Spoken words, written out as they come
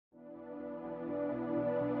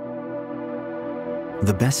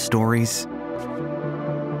The best stories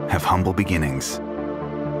have humble beginnings.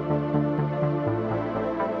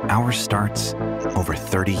 Ours starts over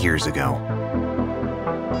 30 years ago.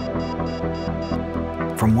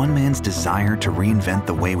 From one man's desire to reinvent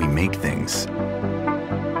the way we make things,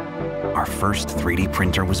 our first 3D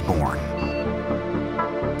printer was born.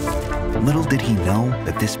 Little did he know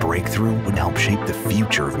that this breakthrough would help shape the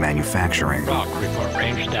future of manufacturing. Rock, report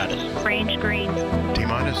range status. Range green.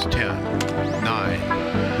 T-minus 10, 9,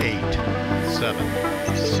 8,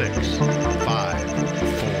 7, 6, 5,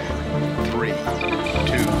 4, 3,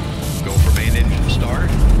 2. Go for main engine start.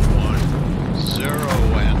 1, 0,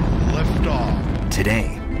 and lift off.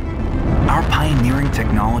 Today, our pioneering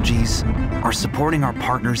technologies are supporting our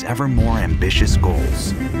partners' ever more ambitious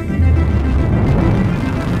goals.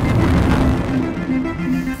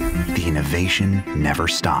 The innovation never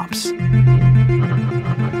stops.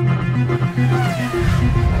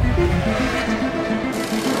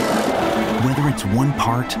 Whether it's one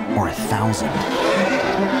part or 1,000,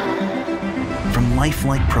 from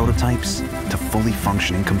lifelike prototypes to fully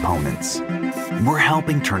functioning components, we're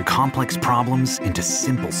helping turn complex problems into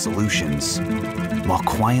simple solutions while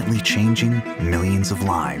quietly changing millions of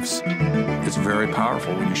lives. It's very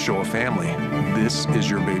powerful when you show a family, this is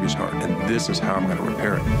your baby's heart, and this is how I'm going to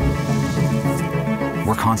repair it.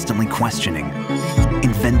 We're constantly questioning,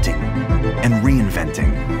 inventing, and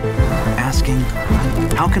reinventing, asking,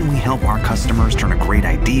 how can we help our customers turn a great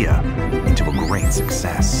idea into a great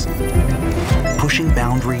success? Pushing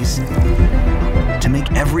boundaries to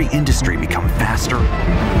make every industry become faster,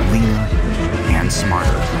 leaner, and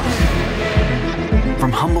smarter.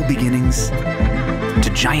 From humble beginnings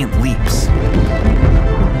to giant leaps.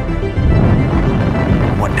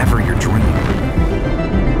 Whatever your dream,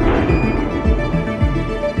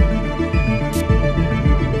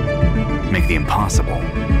 make the impossible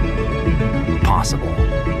possible.